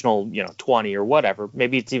additional, 20 or whatever.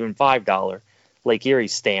 Maybe it's even $5 Lake Erie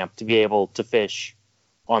stamp to be able to fish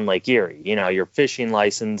on Lake Erie. Your fishing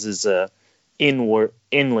license is a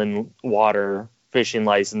inland water fishing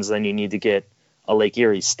license, then you need to get a Lake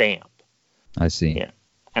Erie stamp. I see. Yeah.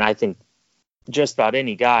 And I think just about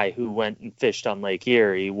any guy who went and fished on Lake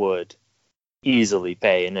Erie would easily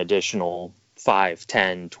pay an additional 5,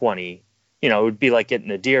 10, 20. You know, it would be like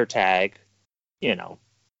getting a deer tag. You know,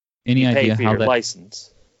 Any you pay idea for how your that?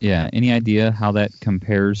 license. Yeah. Any idea how that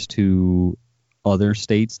compares to other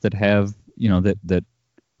states that have, that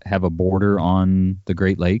have a border on the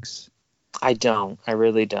Great Lakes? I don't. I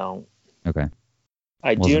really don't. Okay.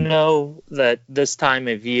 I do Wasn't- know that this time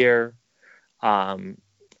of year,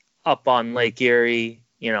 up on Lake Erie,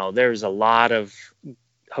 there's a lot of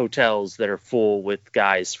hotels that are full with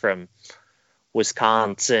guys from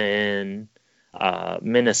Wisconsin,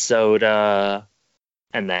 Minnesota,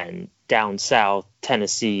 and then down south,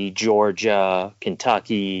 Tennessee, Georgia,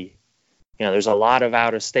 Kentucky. There's a lot of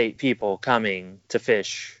out-of-state people coming to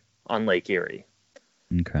fish on Lake Erie.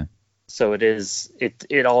 Okay. So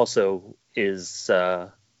it also is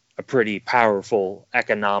a pretty powerful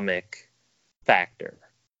economic factor.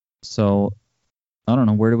 So I don't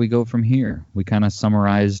know, where do we go from here? We kind of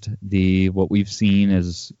summarized what we've seen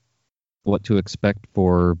as what to expect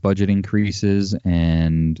for budget increases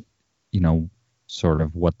and, sort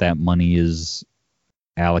of what that money is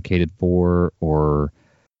allocated for or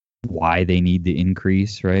why they need the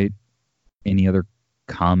increase, right? Any other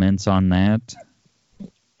comments on that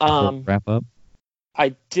before we wrap up? I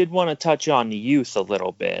did want to touch on the youth a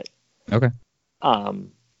little bit. Okay.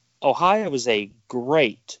 Ohio was a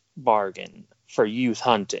great bargain for youth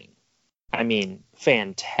hunting. I mean,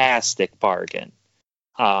 fantastic bargain.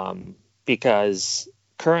 Because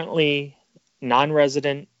currently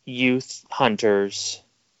non-resident youth hunters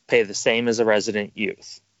pay the same as a resident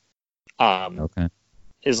youth. Okay.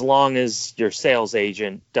 As long as your sales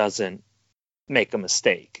agent doesn't make a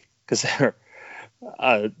mistake. Because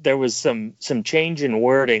there was some change in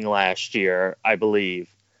wording last year, I believe,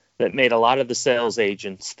 that made a lot of the sales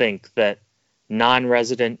agents think that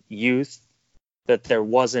non-resident youth, that there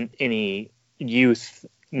wasn't any youth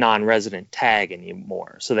non-resident tag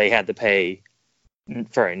anymore. So they had to pay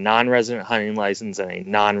for a non-resident hunting license and a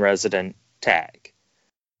non-resident tag.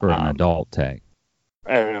 For an adult tag.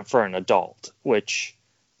 For an adult, which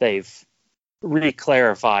they've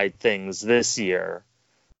reclarified things this year,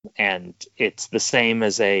 and it's the same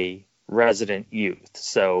as a resident youth.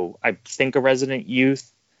 So I think a resident youth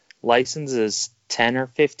license is $10 or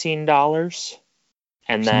 $15,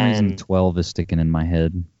 and For some reason, then 12 is sticking in my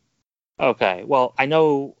head. okay, well, I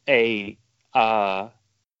know a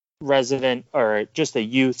resident or just a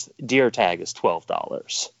youth deer tag is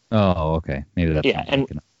 $12. Oh, okay. Maybe that's Yeah, what I'm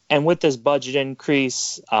thinking of. And with this budget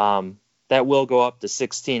increase, that will go up to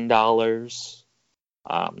 $16.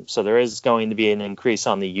 So there is going to be an increase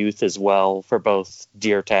on the youth as well for both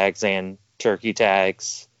deer tags and turkey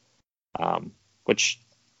tags, which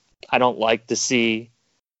I don't like to see,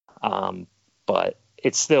 but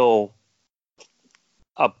it's still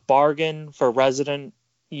a bargain for resident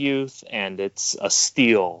youth, and it's a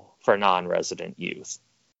steal for non-resident youth.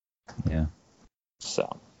 Yeah.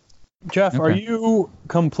 So Jeff, are Okay. you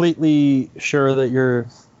completely sure that you're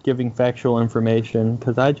giving factual information?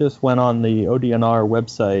 Because I just went on the ODNR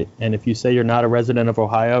website, and if you say you're not a resident of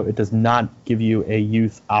Ohio, it does not give you a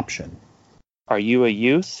youth option. are you a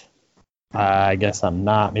youth? I guess I'm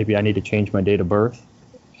not. Maybe I need to change my date of birth.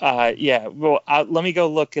 Yeah, well, let me go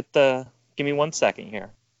look at give me 1 second here.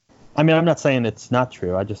 I mean, I'm not saying it's not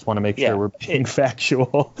true. I just want to make Yeah, sure we're being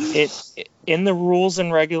factual. In the rules and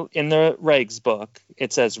in the regs book,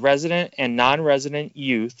 it says resident and non-resident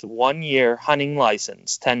youth 1 year hunting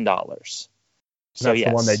license $10. So That's yes,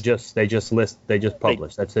 the one they just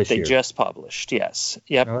published. That's this they year. just published. Yes,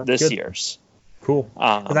 yep, Oh, that's this good. year's. Cool.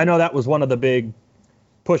 Because I know that was one of the big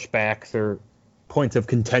pushbacks or points of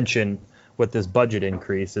contention with this budget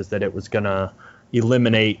increase, is that it was going to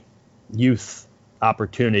eliminate youth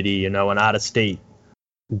opportunity. An out-of-state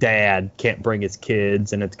dad can't bring his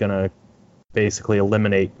kids, and it's going to basically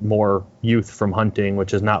eliminate more youth from hunting,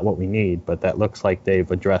 which is not what we need. But that looks like they've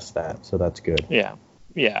addressed that, so that's good. Yeah,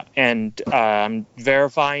 and I'm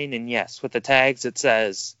verifying, and yes, with the tags it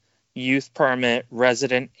says youth permit,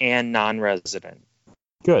 resident and non-resident.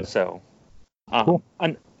 Good. So, Cool.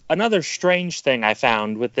 Another strange thing I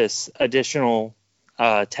found with this additional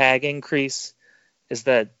tag increase is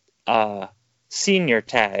that senior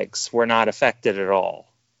tags were not affected at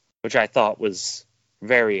all, which I thought was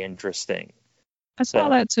very interesting. I saw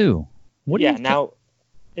that too. What do Yeah, you thi- now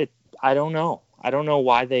I don't know. I don't know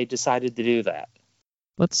why they decided to do that.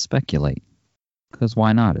 Let's speculate. Because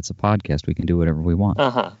why not? It's a podcast. We can do whatever we want.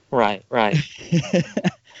 Right.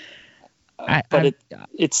 But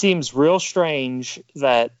it seems real strange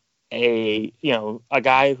that a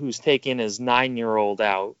guy who's taking his 9-year-old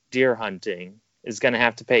out deer hunting is going to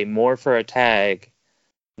have to pay more for a tag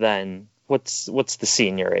than what's the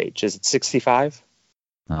senior age? Is it 65?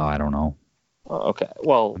 Oh, I don't know. Oh, okay.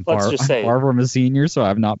 Well, let's just say I'm far from a senior, so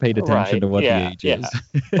I've not paid attention to what the age is.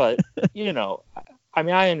 But, I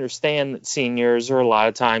mean, I understand that seniors are a lot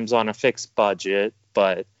of times on a fixed budget,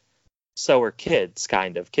 but so are kids,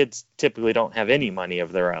 kind of. Kids typically don't have any money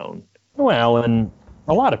of their own. Well, and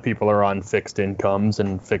a lot of people are on fixed incomes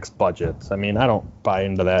and fixed budgets. I mean, I don't buy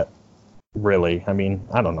into that, really. I mean,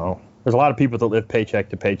 I don't know. There's a lot of people that live paycheck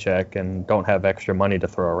to paycheck and don't have extra money to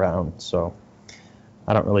throw around, so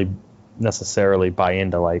I don't really necessarily buy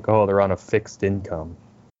into, like, oh, they're on a fixed income.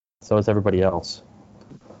 So is everybody else.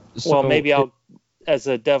 Well, maybe as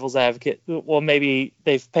a devil's advocate, maybe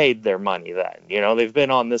they've paid their money then. They've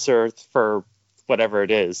been on this earth for whatever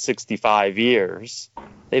it is, 65 years.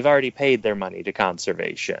 They've already paid their money to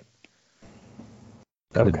conservation.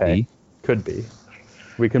 Could be.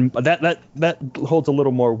 We can that holds a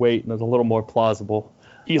little more weight and is a little more plausible.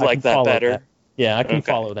 You like that better? That. Yeah, I can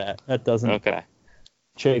follow that. That doesn't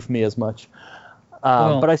chafe me as much.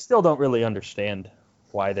 But I still don't really understand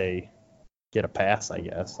why they get a pass, I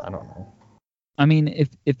guess. I don't know. I mean,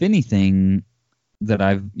 if anything that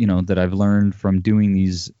I've learned from doing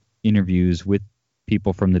these interviews with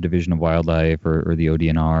people from the Division of Wildlife or the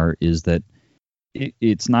ODNR is that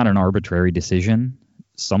it's not an arbitrary decision.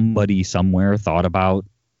 Somebody somewhere thought about,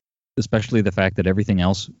 especially the fact that everything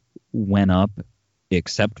else went up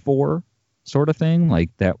except for sort of thing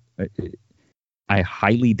like that. I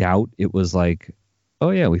highly doubt it was like,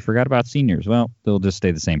 oh yeah, we forgot about seniors. Well, they'll just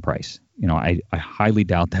stay the same price. I highly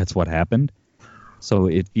doubt that's what happened. So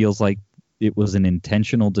it feels like it was an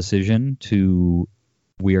intentional decision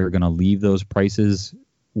we are going to leave those prices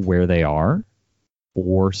where they are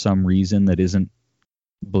for some reason that isn't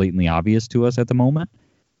blatantly obvious to us at the moment.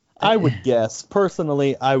 I would guess,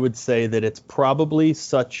 personally, I would say that it's probably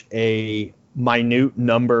such a minute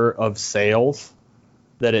number of sales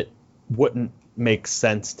that it wouldn't make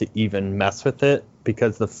sense to even mess with it,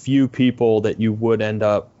 because the few people that you would end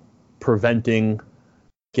up preventing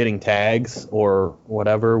getting tags or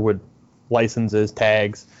whatever licenses,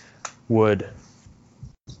 tags, would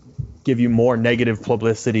give you more negative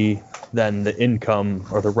publicity than the income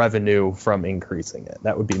or the revenue from increasing it.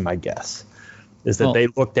 That would be my guess, is that they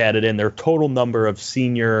looked at it and their total number of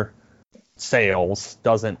senior sales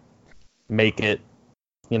doesn't make it,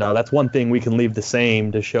 that's one thing we can leave the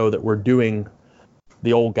same to show that we're doing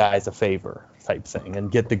the old guys a favor type thing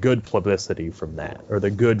and get the good publicity from that, or the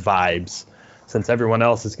good vibes, since everyone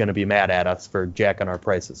else is going to be mad at us for jacking our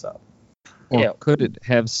prices up. Or could it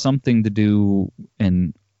have something to do,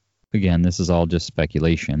 and again, this is all just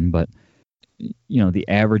speculation, but the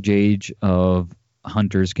average age of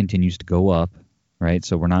hunters continues to go up, right?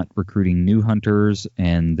 So we're not recruiting new hunters,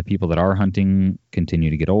 and the people that are hunting continue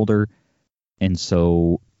to get older. And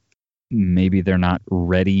so maybe they're not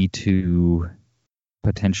ready to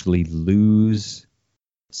potentially lose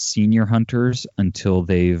senior hunters until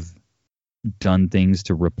they've done things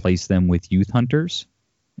to replace them with youth hunters.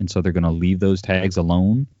 And so they're going to leave those tags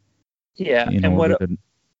alone. Yeah. And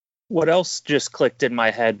what else just clicked in my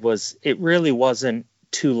head was it really wasn't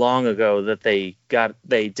too long ago that they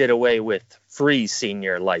did away with free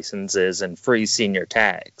senior licenses and free senior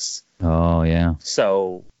tags. Oh yeah.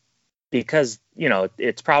 So because,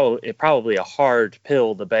 it's probably a hard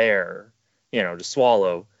pill to bear, to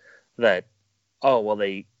swallow, that,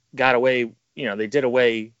 they got away, they did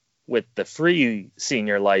away with the free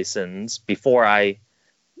senior license before I,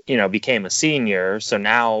 became a senior. So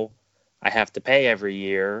now I have to pay every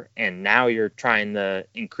year, and now you're trying to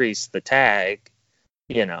increase the tag,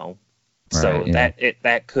 so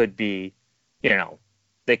that could be,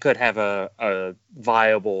 they could have a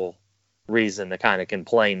viable reason to kind of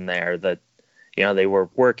complain there that, they were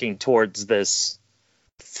working towards this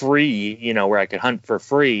free, where I could hunt for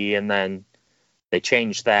free, and then they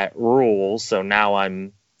changed that rule. So now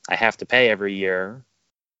I have to pay every year,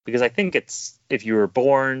 because I think it's, if you were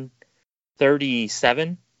born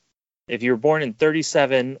 37, if you were born in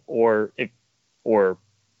 37 or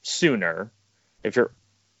sooner,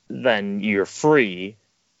 then you're free.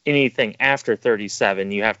 Anything after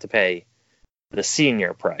 37, you have to pay the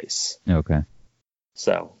senior price. Okay.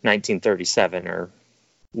 So 1937 or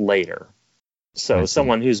later. So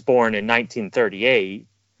someone who's born in 1938,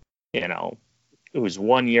 who's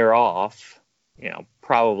 1 year off,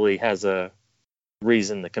 probably has a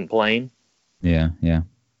reason to complain. Yeah.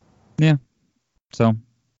 So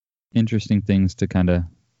interesting things to kind of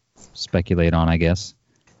speculate on, I guess.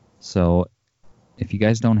 So if you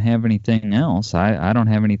guys don't have anything else, I don't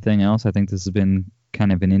have anything else. I think this has been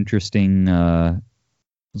kind of an interesting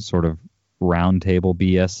sort of roundtable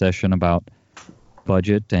BS session about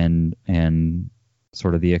budget and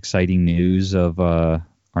sort of the exciting news of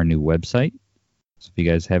our new website. So if you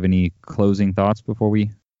guys have any closing thoughts before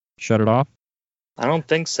we shut it off? I don't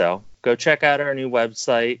think so. Go check out our new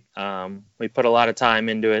website. We put a lot of time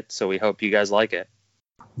into it, so we hope you guys like it.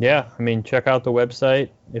 Yeah, I mean, check out the website.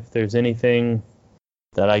 If there's anything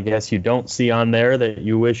that I guess you don't see on there that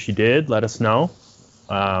you wish you did, let us know.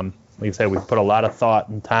 Like I said, we put a lot of thought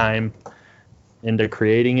and time into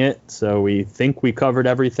creating it, so we think we covered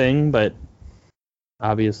everything, but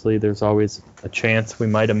obviously there's always a chance we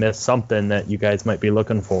might have missed something that you guys might be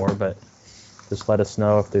looking for, but just let us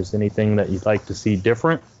know if there's anything that you'd like to see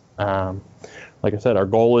different. Like I said, our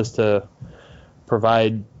goal is to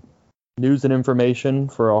provide news and information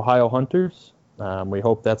for Ohio hunters. We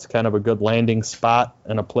hope that's kind of a good landing spot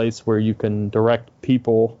and a place where you can direct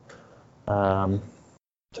people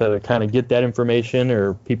to kind of get that information,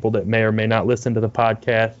 or people that may or may not listen to the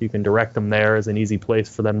podcast. You can direct them there as an easy place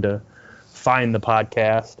for them to find the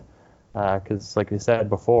podcast. Because like we said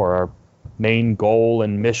before, our main goal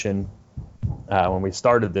and mission when we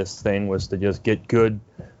started this thing was to just get good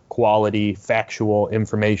quality, factual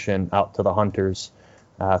information out to the hunters,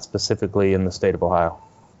 specifically in the state of Ohio.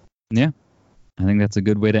 Yeah, I think that's a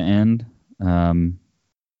good way to end.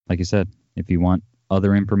 Like you said, if you want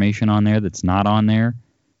other information on there that's not on there,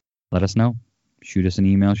 let us know. Shoot us an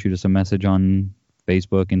email, shoot us a message on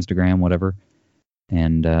Facebook, Instagram, whatever,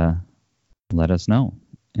 and let us know.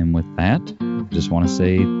 And with that, just want to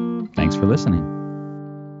say thanks for listening.